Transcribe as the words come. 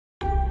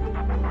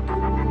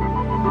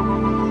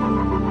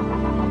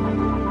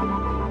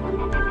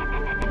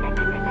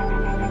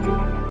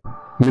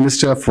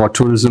Minister for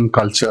Tourism,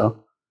 Culture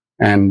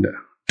and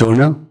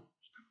Donor,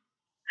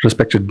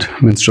 respected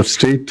Minister of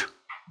State,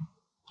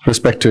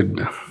 respected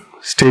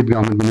state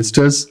government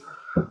ministers,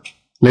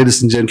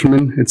 ladies and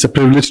gentlemen, it's a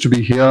privilege to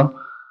be here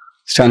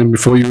standing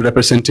before you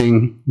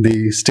representing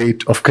the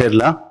state of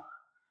Kerala.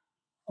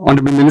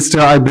 Honorable Minister,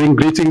 I bring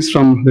greetings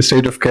from the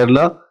state of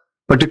Kerala,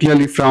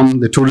 particularly from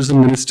the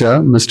Tourism Minister,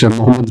 Mr.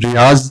 Mohammed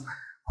Riaz,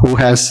 who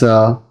has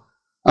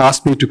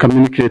asked me to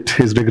communicate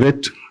his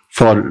regret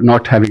for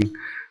not having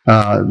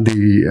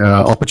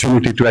the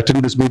opportunity to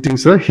attend this meeting,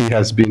 sir. He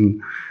has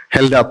been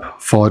held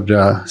up for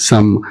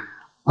some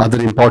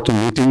other important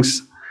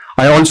meetings.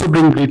 I also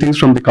bring greetings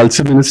from the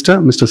Culture Minister,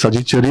 Mr.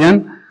 Saji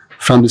Cherian,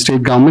 from the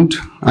state government.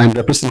 I am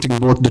representing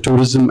both the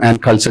tourism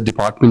and culture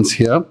departments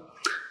here.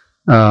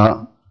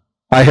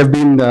 I have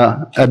been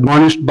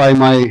admonished by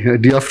my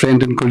dear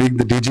friend and colleague,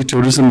 the DG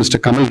Tourism,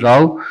 Mr. Kamal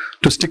Rao,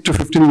 to stick to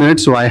 15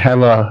 minutes, so I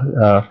have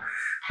a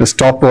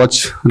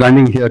stopwatch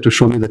running here to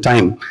show me the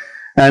time.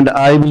 And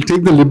I will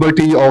take the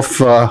liberty of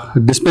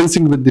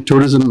dispensing with the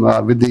tourism,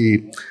 with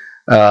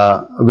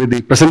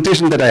the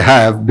presentation that I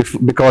have,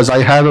 because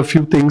I have a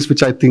few things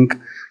which I think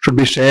should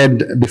be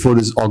shared before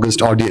this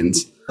August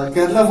audience.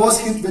 Kerala was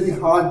hit very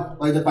hard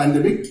by the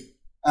pandemic,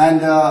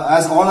 and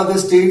as all other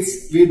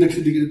states, we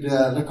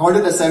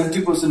recorded a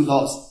 70%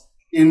 loss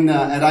in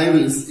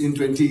arrivals in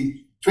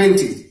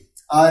 2020.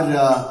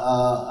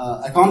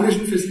 Our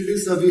accommodation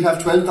facilities, we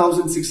have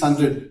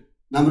 12,600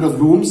 number of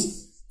rooms,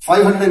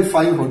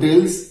 505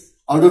 hotels,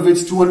 out of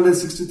which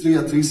 263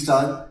 are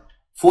 3-star,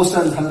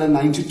 4-star is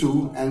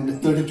 192,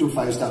 and 32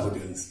 5-star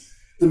hotels.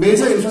 The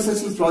major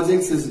infrastructural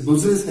projects is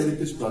Business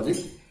Heritage Project,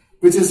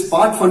 which is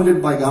part funded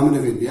by Government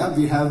of India.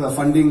 We have a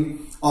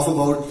funding of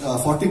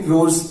about 40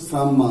 crores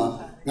from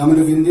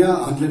Government of India,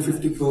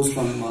 150 crores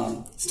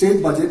from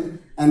state budget,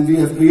 and we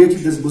have created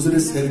this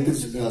Business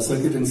Heritage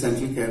Circuit in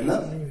Central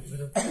Kerala.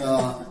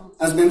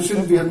 As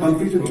mentioned, we have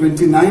completed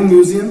 29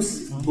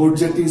 museums, boat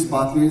jetties,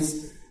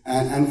 pathways,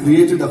 and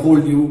created a whole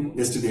new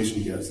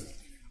destination here.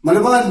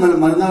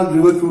 Malabar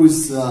River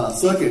Cruise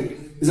Circuit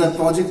is a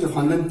project of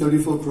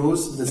 134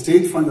 crores, the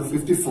state fund of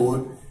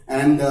 54,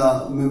 and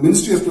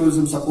Ministry of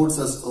Tourism supports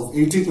us of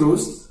 80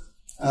 crores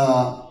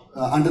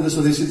under the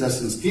Swadeshi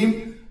Darshan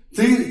scheme.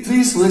 Three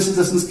Swadeshi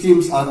Darshan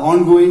schemes are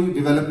ongoing: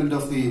 development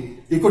of the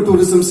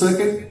ecotourism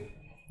circuit,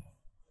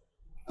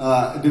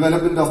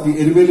 development of the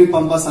Eriveli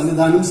Pamba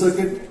Sannidhanam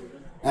circuit,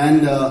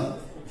 and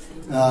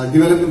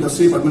development of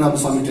Sri Padmanabha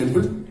Swami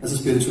temple as a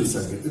spiritual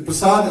circuit. The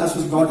Prasad, as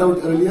was brought out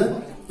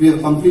earlier, we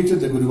have completed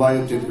the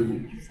Guruvayur temple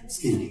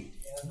scheme.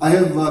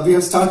 We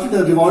have started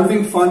a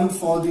revolving fund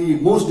for the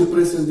most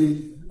depressed and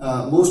the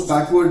most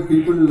backward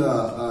people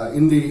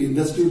in the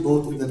industry,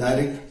 both in the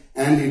direct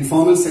and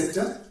informal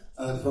sector,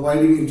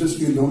 providing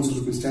interest-free loans of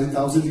rupees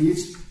 10,000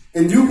 each.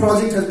 A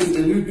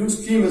new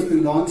scheme has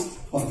been launched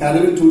of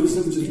caravan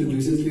tourism, which has been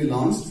recently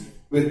launched,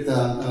 with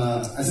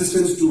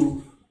assistance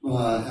to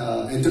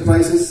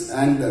enterprises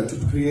and to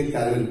create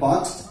caravan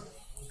parks.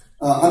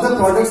 Other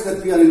products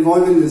that we are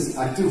involved in is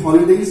active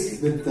holidays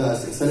with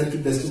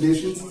selected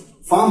destinations,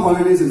 farm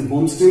holidays and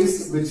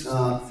homestays, which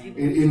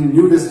in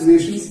new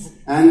destinations,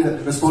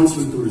 and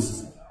responsible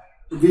tourism.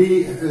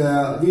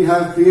 We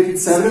have created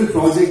several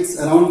projects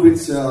around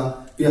which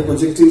we are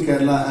projecting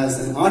Kerala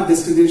as an art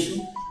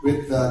destination,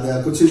 with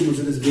the Cochin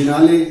Muziris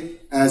Biennale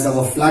as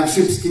our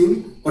flagship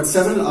scheme, but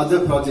several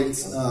other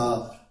projects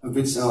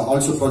which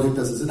also project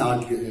us as an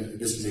art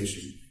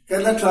destination.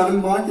 Kerala Travel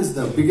Mart is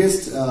the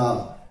biggest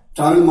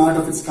travel mart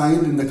of its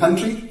kind in the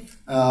country.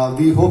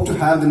 We hope to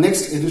have the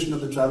next edition of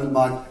the Travel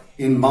Mart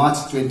in March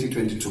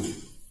 2022.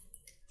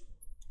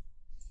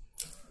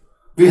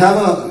 We have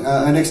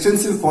an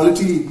extensive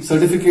quality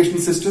certification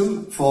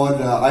system for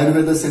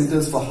Ayurveda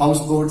centers, for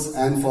houseboats,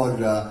 and for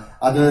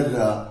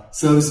other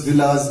service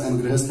villas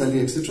and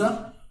grihasthali,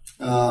 etc.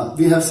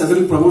 We have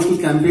several promotional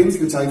campaigns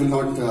which I will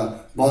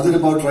not bother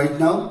about right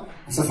now.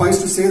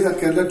 Suffice to say that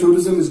Kerala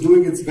Tourism is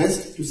doing its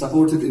best to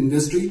support its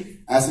industry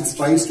as it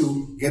tries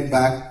to get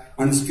back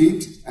on its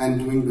feet and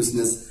doing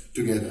business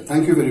together.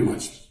 Thank you very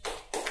much.